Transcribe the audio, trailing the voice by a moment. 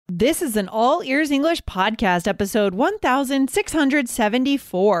This is an All Ears English podcast, episode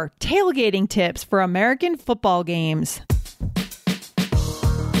 1674, Tailgating Tips for American Football Games.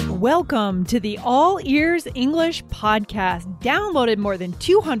 Welcome to the All Ears English podcast, downloaded more than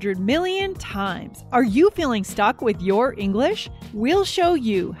 200 million times. Are you feeling stuck with your English? We'll show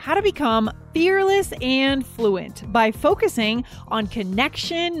you how to become fearless and fluent by focusing on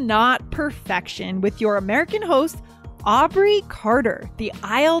connection, not perfection, with your American host, Aubrey Carter, the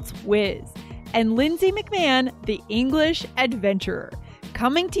IELTS whiz, and Lindsay McMahon, the English adventurer,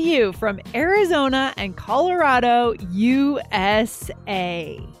 coming to you from Arizona and Colorado,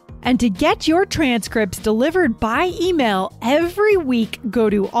 USA. And to get your transcripts delivered by email every week, go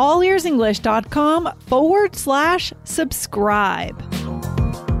to allearsenglish.com/subscribe.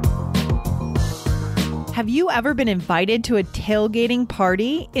 Have you ever been invited to a tailgating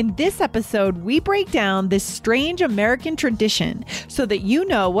party? In this episode, we break down this strange American tradition so that you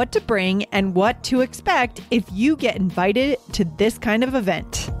know what to bring and what to expect if you get invited to this kind of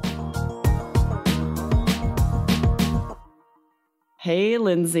event. Hey,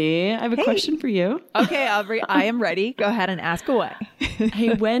 Lindsay, I have a question for you. Okay, Aubrey, I am ready. Go ahead and ask away.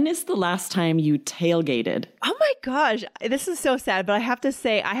 Hey, when is the last time you tailgated? Oh my gosh, this is so sad, but I have to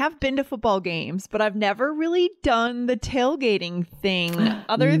say I have been to football games, but I've never really done the tailgating thing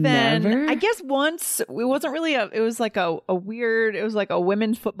other than, Never? I guess once. It wasn't really it was like a weird, it was like a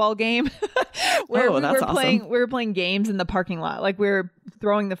women's football game where that's awesome. we were playing games in the parking lot. Like we were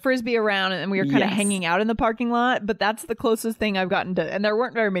throwing the Frisbee around and we were kind of hanging out in the parking lot, but that's the closest thing I've gotten to, and there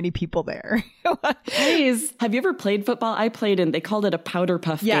weren't very many people there. Guys, have you ever played football? I played in, they called it a powder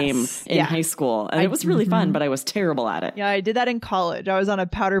puff game in high school, and it was really fun, but I was terrible at it. Yeah, I did that in college. I was on a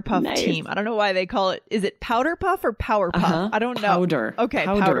powder puff team. I don't know why they call it. Is it powder puff or power puff? I don't know. Powder. Okay,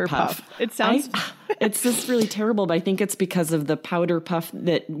 powder puff. It sounds... It's just really terrible, but I think it's because of the powder puff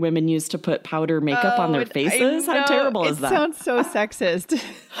that women use to put powder makeup on their faces. How terrible is that? It sounds so sexist.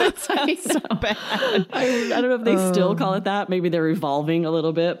 It sounds so bad. I don't know if they still call it that. Maybe they're evolving a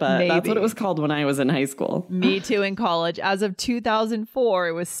little bit, but that's what it was called when I was in high school. Me too, in college. As of 2004,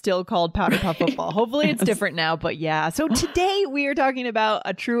 it was still called powder puff football. Hopefully it's different now, but yeah. So today we are talking about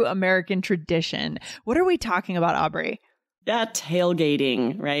a true American tradition. What are we talking about, Aubrey? Yeah,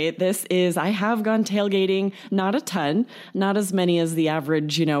 tailgating, right? I have gone tailgating, not a ton, not as many as the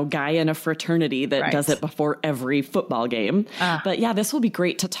average, guy in a fraternity that does it before every football game. But yeah, this will be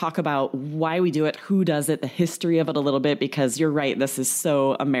great to talk about why we do it, who does it, the history of it a little bit, because you're right, this is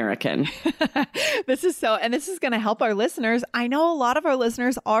so American. This is going to help our listeners. I know a lot of our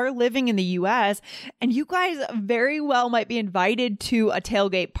listeners are living in the US, and you guys very well might be invited to a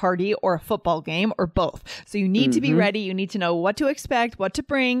tailgate party or a football game or both. So you need to be ready. You need to know what to expect, what to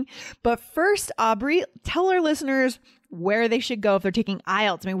bring. But first, Aubrey, tell our listeners where they should go if they're taking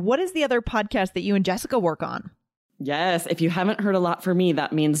IELTS. I mean, what is the other podcast that you and Jessica work on? Yes. If you haven't heard a lot from me,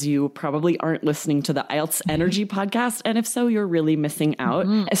 that means you probably aren't listening to the IELTS Energy podcast. And if so, you're really missing out,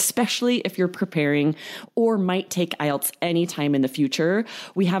 especially if you're preparing or might take IELTS anytime in the future.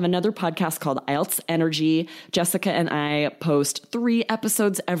 We have another podcast called IELTS Energy. Jessica and I post 3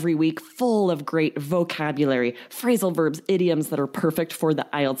 episodes every week full of great vocabulary, phrasal verbs, idioms that are perfect for the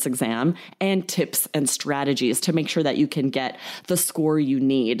IELTS exam, and tips and strategies to make sure that you can get the score you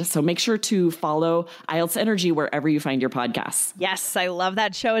need. So make sure to follow IELTS Energy wherever you find your podcasts. Yes, I love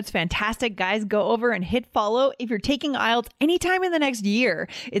that show. It's fantastic. Guys, go over and hit follow if you're taking IELTS anytime in the next year.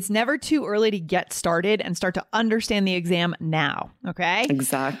 It's never too early to get started and start to understand the exam now. Okay?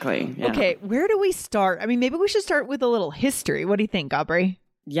 Exactly. Yeah. Okay, where do we start? I mean, maybe we should start with a little history. What do you think, Aubrey?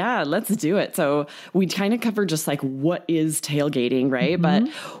 Yeah, let's do it. So we kind of covered just like what is tailgating, right? But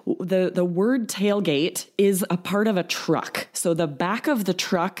the word tailgate is a part of a truck. So the back of the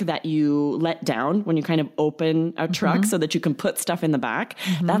truck that you let down when you kind of open a truck so that you can put stuff in the back,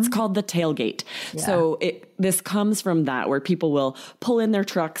 that's called the tailgate. Yeah. So this comes from that, where people will pull in their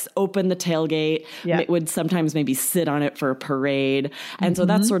trucks, open the tailgate. Yeah. It would sometimes maybe sit on it for a parade. And so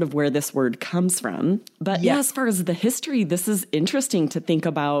that's sort of where this word comes from. But yeah, as far as the history, this is interesting to think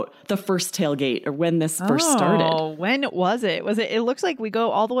about the first tailgate, or when this first started. Oh, when was it? It looks like we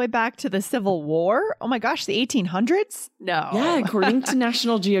go all the way back to the Civil War. Oh my gosh, the 1800s? No. Yeah, according to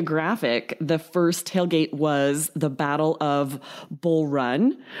National Geographic, the first tailgate was the Battle of Bull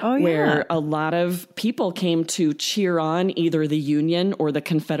Run, where a lot of people came came to cheer on either the Union or the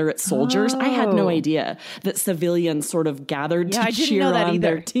Confederate soldiers. I had no idea that civilians sort of gathered to cheer on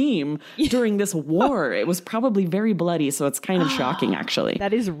their team during this war. It was probably very bloody, so it's kind of shocking, actually.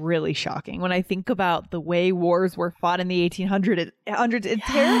 That is really shocking. When I think about the way wars were fought in the 1800s, it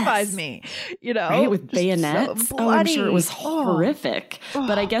terrifies me, Right, with bayonets. So I'm sure it was horrific.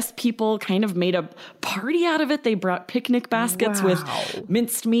 But I guess people kind of made a party out of it. They brought picnic baskets with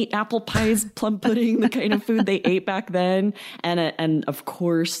minced meat, apple pies, plum pudding, the kind of food they ate back then. And of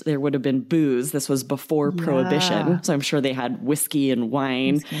course, there would have been booze. This was before Prohibition. So I'm sure they had whiskey and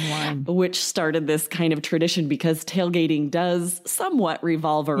wine, which started this kind of tradition because tailgating does somewhat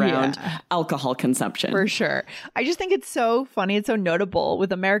revolve around alcohol consumption. For sure. I just think it's so funny. It's so notable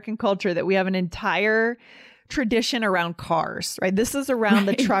with American culture that we have an entire tradition around cars, right? This is around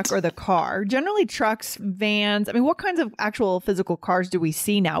the truck or the car. Generally trucks, vans. I mean, what kinds of actual physical cars do we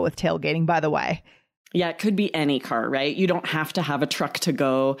see now with tailgating, by the way? Yeah, it could be any car, right? You don't have to have a truck to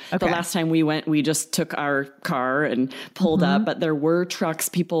go. Okay. The last time we went, we just took our car and pulled up, but there were trucks,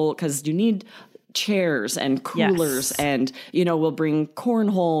 people, because you need chairs and coolers and, we'll bring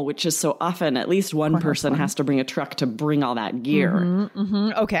cornhole, which is so often at least one person has to bring a truck to bring all that gear.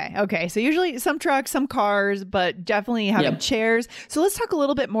 Okay. So usually some trucks, some cars, but definitely having chairs. So let's talk a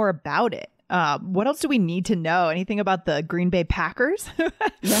little bit more about it. What else do we need to know? Anything about the Green Bay Packers?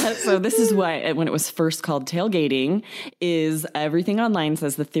 So this is why when it was first called tailgating, is everything online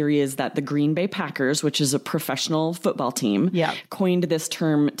says the theory is that the Green Bay Packers, which is a professional football team, coined this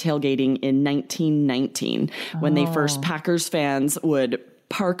term tailgating in 1919 when they first Packers fans would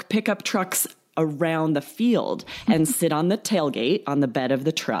park pickup trucks around the field and sit on the tailgate on the bed of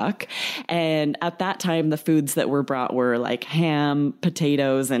the truck. And at that time, the foods that were brought were like ham,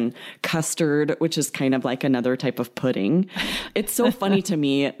 potatoes, and custard, which is kind of like another type of pudding. It's so funny to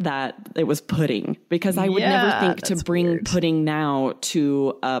me that it was pudding because I would never think to bring pudding now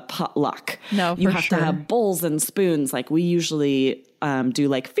to a potluck. No, you have to have bowls and spoons. Like we usually do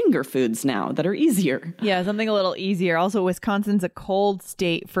like finger foods now that are easier. Yeah, something a little easier. Also, Wisconsin's a cold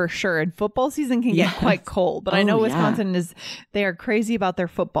state for sure. And football season can get quite cold. But I know Wisconsin they are crazy about their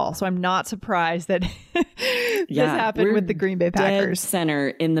football. So I'm not surprised that this happened with the Green Bay Packers. Dead center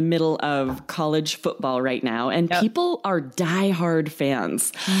in the middle of college football right now. And people are diehard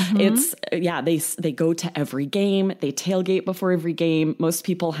fans. It's, they go to every game. They tailgate before every game. Most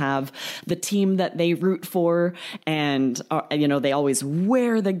people have the team that they root for. And, they always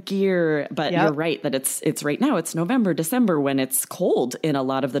wear the gear, but you're right that it's right now. It's November, December when it's cold in a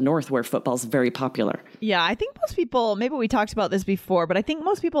lot of the North where football's very popular. Yeah, I think most people, maybe we talked about this before, but I think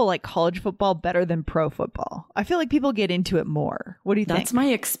most people like college football better than pro football. I feel like people get into it more. What do you think? That's my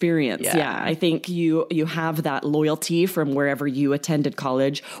experience. Yeah. I think you have that loyalty from wherever you attended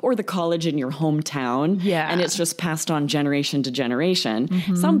college or the college in your hometown. Yeah. And it's just passed on generation to generation.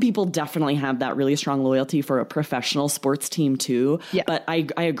 Some people definitely have that really strong loyalty for a professional sports team too. Yeah. But I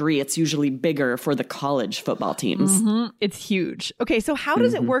agree. It's usually bigger for the college football teams. It's huge. Okay. So how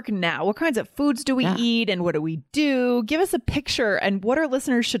does it work now? What kinds of foods do we eat and what do we do? Give us a picture and what our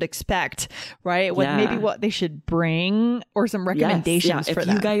listeners should expect, right? Maybe what they should bring or some recommendations for if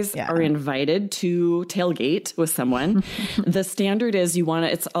that. You guys are invited to tailgate with someone, the standard is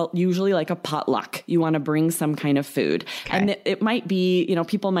it's usually like a potluck. You want to bring some kind of food. Okay. And it might be,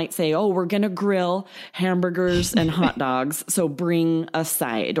 people might say, oh, we're going to grill hamburgers and hot dogs. So bring a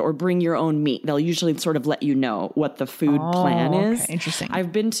side or bring your own meat. They'll usually sort of let you know what the food plan is. Okay. Interesting.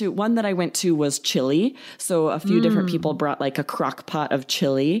 I've been to one that I went to was chili. So a few different people brought like a crock pot of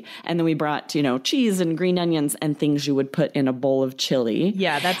chili. And then we brought, cheese and green onions and things you would put in a bowl of chili.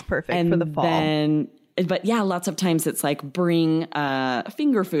 Yeah, that's perfect for the fall. But lots of times it's like bring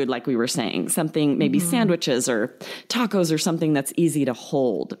finger food, like we were saying, something maybe sandwiches or tacos or something that's easy to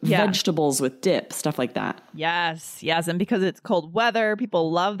hold, vegetables with dip, stuff like that. Yes. And because it's cold weather,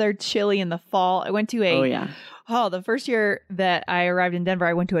 people love their chili in the fall. I went to the first year that I arrived in Denver,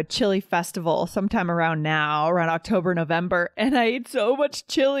 I went to a chili festival sometime around October, November, and I ate so much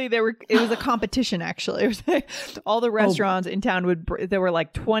chili. It was a competition, actually. It was like all the restaurants in town there were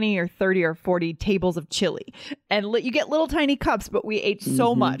like 20 or 30 or 40 tables of chili, and you get little tiny cups, but we ate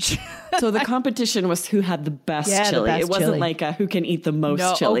so much. So the competition was who had the best chili. It wasn't like who can eat the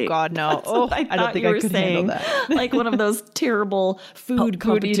most chili. Oh God, no. I don't think I could handle that. Like one of those terrible food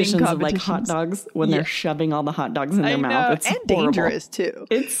competitions of like hot dogs when they're shoving all the hot dogs in their mouth. It's horrible. Dangerous too.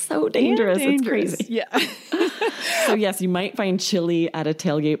 It's so dangerous. It's crazy. Yeah. So yes, you might find chili at a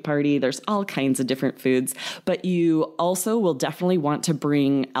tailgate party. There's all kinds of different foods, but you also will definitely want to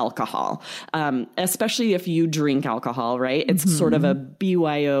bring alcohol, especially if you drink alcohol, right? It's sort of a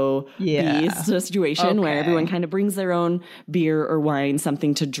BYO situation where everyone kind of brings their own beer or wine,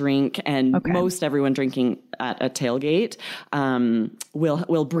 something to drink, and most everyone drinking at a tailgate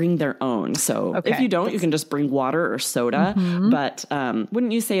will bring their own. So if you don't, you can just bring water or soda. But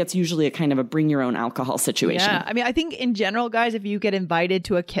wouldn't you say it's usually a kind of a bring your own alcohol situation? Yeah. I mean, I think in general, guys, if you get invited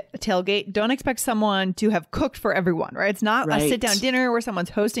to a tailgate, don't expect someone to have cooked for everyone, right? It's not a sit down dinner where someone's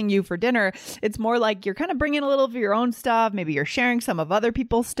hosting you for dinner. It's more like you're kind of bringing a little of your own stuff. Maybe you're sharing some of other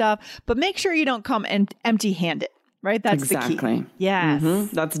people's stuff, but make sure you don't come empty handed. Right? That's the key. Yes.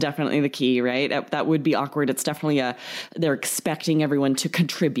 That's definitely the key, right? That would be awkward. It's definitely they're expecting everyone to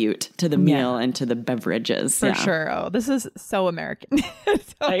contribute to the meal and to the beverages. For sure. Oh, this is so American.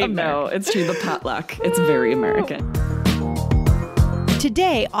 I know. It's true. The potluck. It's very American.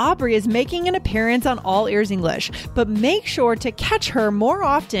 Today, Aubrey is making an appearance on All Ears English, but make sure to catch her more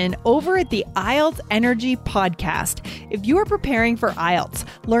often over at the IELTS Energy podcast. If you are preparing for IELTS,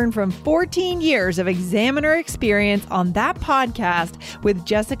 learn from 14 years of examiner experience on that podcast with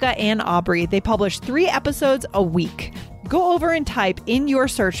Jessica and Aubrey. They publish 3 episodes a week. Go over and type in your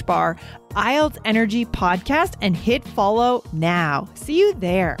search bar IELTS Energy podcast and hit follow now. See you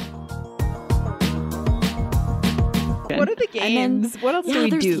there. What are the games? What else do we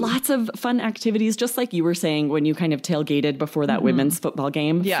do? There's lots of fun activities, just like you were saying when you kind of tailgated before that women's football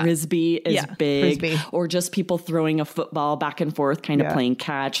game. Yeah. Frisbee is big. Frisbee. Or just people throwing a football back and forth, kind of playing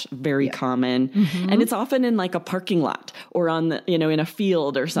catch, very common. And it's often in like a parking lot or on the, in a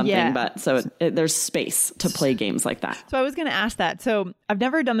field or something. But there's space to play games like that. So I was going to ask that. So I've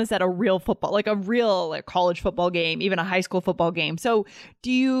never done this at a real football, like a real college football game, even a high school football game. So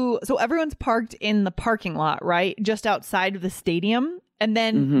so everyone's parked in the parking lot, right? Just outside of the stadium. And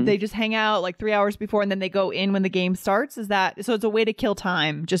then they just hang out like 3 hours before, and then they go in when the game starts. Is that so? It's a way to kill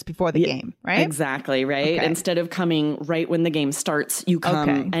time just before the game, right? Exactly, right. Okay. Instead of coming right when the game starts, you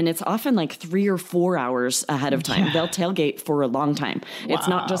come, and it's often like 3 or 4 hours ahead of time. They'll tailgate for a long time. Wow. It's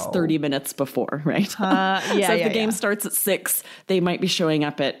not just 30 minutes before, right? So if the game starts at 6, they might be showing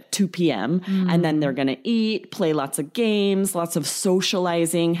up at 2 p.m. And then they're going to eat, play lots of games, lots of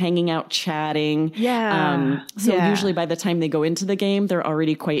socializing, hanging out, chatting. So usually by the time they go into the game, they're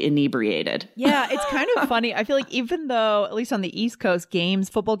already quite inebriated. Yeah, it's kind of funny. I feel like even though, at least on the East Coast,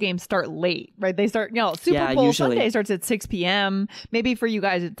 football games start late, right? They start, Super Bowl usually. Sunday starts at 6 p.m. Maybe for you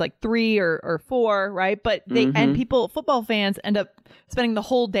guys, it's like 3 or 4, right? But and football fans end up spending the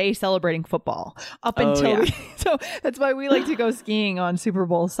whole day celebrating football up until so that's why we like to go skiing on Super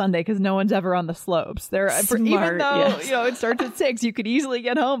Bowl Sunday, because no one's ever on the slopes. Even though it starts at 6, you could easily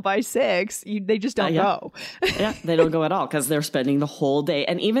get home by 6. They just don't go. They don't go at all because they're spending the whole day.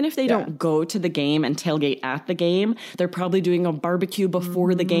 And even if they don't go to the game and tailgate at the game, they're probably doing a barbecue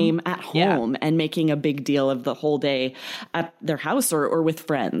before the game at home and making a big deal of the whole day at their house or with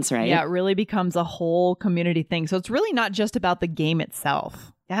friends, right? Yeah, it really becomes a whole community thing. So it's really not just about the game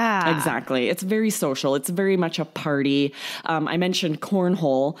itself. Yeah, exactly. It's very social. It's very much a party. I mentioned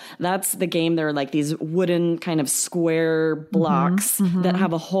cornhole. That's the game. There are like these wooden kind of square blocks that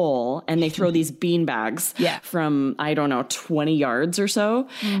have a hole, and they throw these bean bags from, 20 yards or so.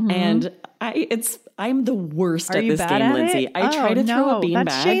 And I'm the worst at this game, Lindsay. I try to throw a bean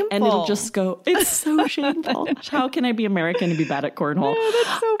bag and it'll just go. It's so shameful. How can I be American and be bad at cornhole? No,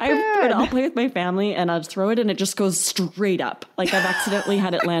 that's so bad. I'll play with my family and I'll throw it and it just goes straight up. Like I've accidentally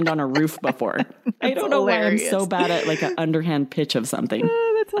had it land on a roof before. I don't know why I'm so bad at like an underhand pitch of something.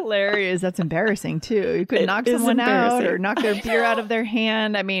 That's hilarious. That's embarrassing too. You could knock someone out or knock their beer out of their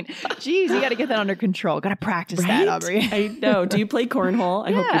hand. I mean, geez, you got to get that under control. Got to practice that, Aubrey. I know. Do you play cornhole?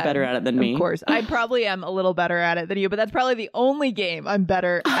 I hope you're better at it than me. Of course. I probably am a little better at it than you, but that's probably the only game I'm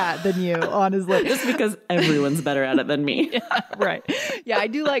better at than you, honestly. Just because everyone's better at it than me. Right. Yeah, I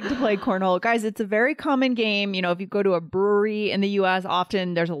do like to play cornhole. Guys, it's a very common game. If you go to a brewery in the U.S.,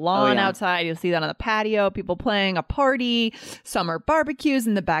 often there's a lawn outside. You'll see that on the patio, people playing a party, summer barbecues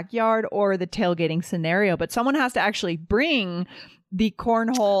in the backyard, or the tailgating scenario. But someone has to actually bring the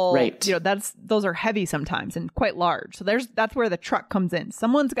cornhole, right? Those are heavy sometimes and quite large. So that's where the truck comes in.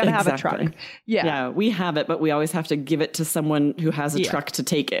 Someone's got to have a truck. Yeah, we have it, but we always have to give it to someone who has a truck to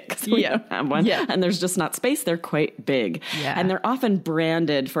take it because we don't have one. Yeah. And there's just not space. They're quite big. Yeah. And they're often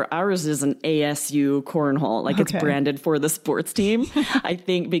branded for ours is an ASU cornhole. Like it's branded for the sports team. I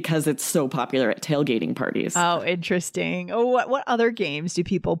think because it's so popular at tailgating parties. Oh, interesting. Oh, what other games do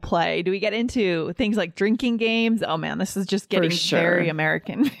people play? Do we get into things like drinking games? Oh man, this is just getting very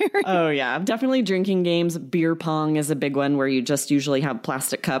American. Oh, yeah. Definitely drinking games. Beer pong is a big one where you just usually have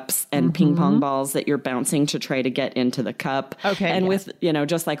plastic cups and ping pong balls that you're bouncing to try to get into the cup. Okay. And with,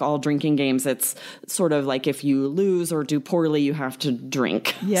 just like all drinking games, it's sort of like if you lose or do poorly, you have to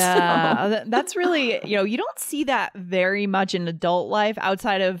drink. Yeah. That's really, you don't see that very much in adult life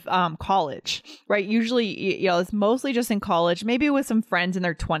outside of college, right? Usually, it's mostly just in college, maybe with some friends in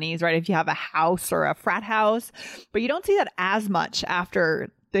their 20s, right? If you have a house or a frat house, but you don't see that as much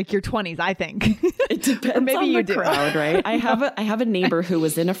after like your 20s, I think. It depends or maybe on you the do. crowd, right? I have a neighbor who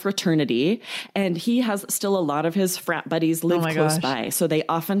was in a fraternity, and he has still a lot of his frat buddies live close by. So they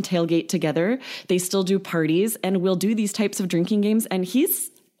often tailgate together. They still do parties, and we'll do these types of drinking games. And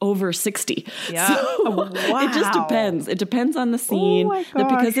he's over 60. Yeah. So wow. It just depends. It depends on the scene,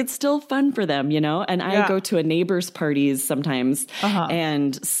 because it's still fun for them, And I go to a neighbor's parties sometimes,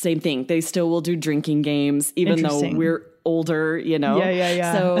 and same thing. They still will do drinking games, even though we're older,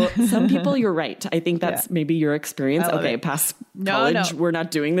 Yeah. So some people, you're right. I think that's maybe your experience. Okay, past college, we're not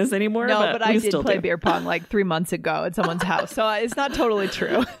doing this anymore. No, but I did play do. beer pong like 3 months ago at someone's house. So it's not totally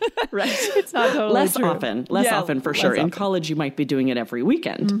true. Right. It's not totally less true. Less often for sure. In college, you might be doing it every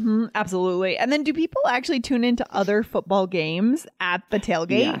weekend. Mm-hmm, absolutely. And then do people actually tune into other football games at the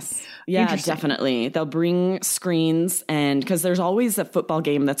tailgate? Yes. Yeah, definitely. They'll bring screens, and because there's always a football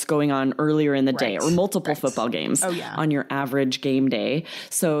game that's going on earlier in the day, or multiple football games on your average game day.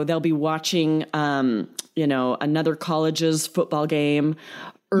 So they'll be watching, another college's football game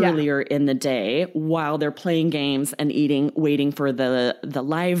earlier in the day while they're playing games and waiting for the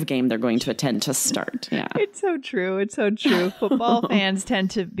live game they're going to attend to start. Yeah. It's so true. It's so true. Football fans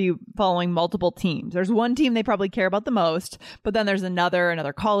tend to be following multiple teams. There's one team they probably care about the most, but then there's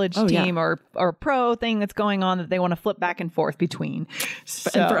another college team or pro thing that's going on that they want to flip back and forth between.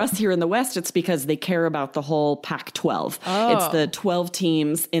 So. And for us here in the West, it's because they care about the whole Pac-12. Oh. It's the 12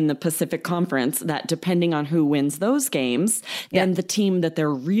 teams in the Pacific Conference that, depending on who wins those games, then the team that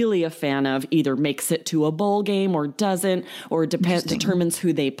they're really a fan of either makes it to a bowl game or doesn't, or determines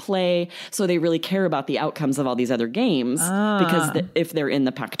who they play. So they really care about the outcomes of all these other games because if they're in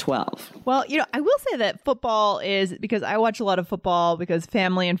the Pac-12. Well, I will say that football is, because I watch a lot of football because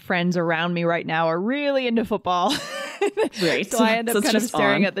family and friends around me right now are really into football. Right. So I end up kind of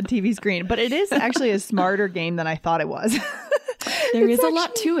staring at the TV screen. But it is actually a smarter game than I thought it was. There is a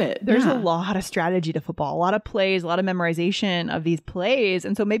lot to it. There's a lot of strategy to football, a lot of plays, a lot of memorization of these plays.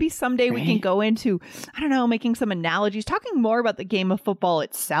 And so maybe someday we can go into, making some analogies, talking more about the game of football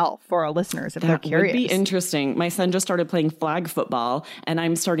itself for our listeners if they're curious. That would be interesting. My son just started playing flag football, and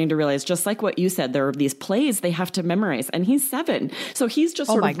I'm starting to realize, just like what you said, there are these plays they have to memorize. And he's 7. So he's just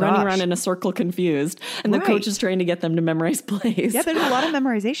sort of running around in a circle confused. And the coach is trying to get them to memorize plays. Yeah, there's a lot of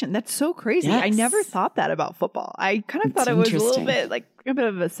memorization. That's so crazy. Yes. I never thought that about football. I kind of thought it was a little bit like a bit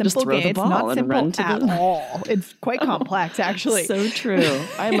of a simple game. It's not simple at all. It's quite complex, actually. So true.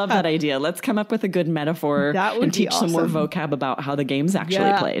 I love that idea. Let's come up with a good metaphor and teach some more vocab about how the game's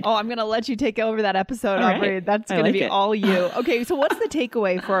actually played. Oh, I'm going to let you take over that episode, Aubrey. Right. That's going to be all you. Okay, so what's the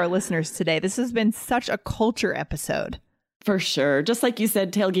takeaway for our listeners today? This has been such a culture episode. For sure. Just like you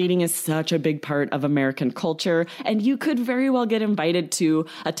said, tailgating is such a big part of American culture, and you could very well get invited to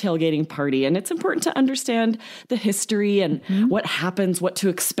a tailgating party. And it's important to understand the history and what happens, what to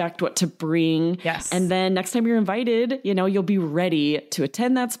expect, what to bring. Yes. And then next time you're invited, you'll be ready to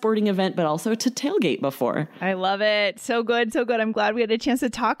attend that sporting event, but also to tailgate before. I love it. So good. So good. I'm glad we had a chance to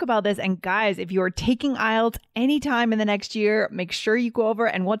talk about this. And guys, if you are taking IELTS anytime in the next year, make sure you go over.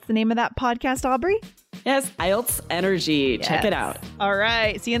 And what's the name of that podcast, Aubrey? Yes, IELTS Energy. Yes. Check it out. All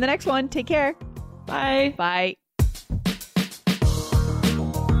right. See you in the next one. Take care. Bye. Bye.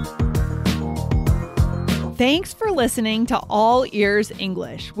 Thanks for listening to All Ears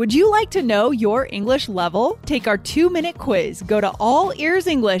English. Would you like to know your English level? Take our 2-minute quiz. Go to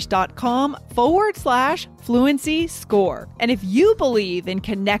allearsenglish.com/fluency score. And if you believe in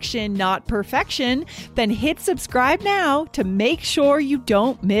connection, not perfection, then hit subscribe now to make sure you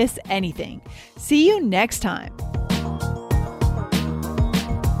don't miss anything. See you next time.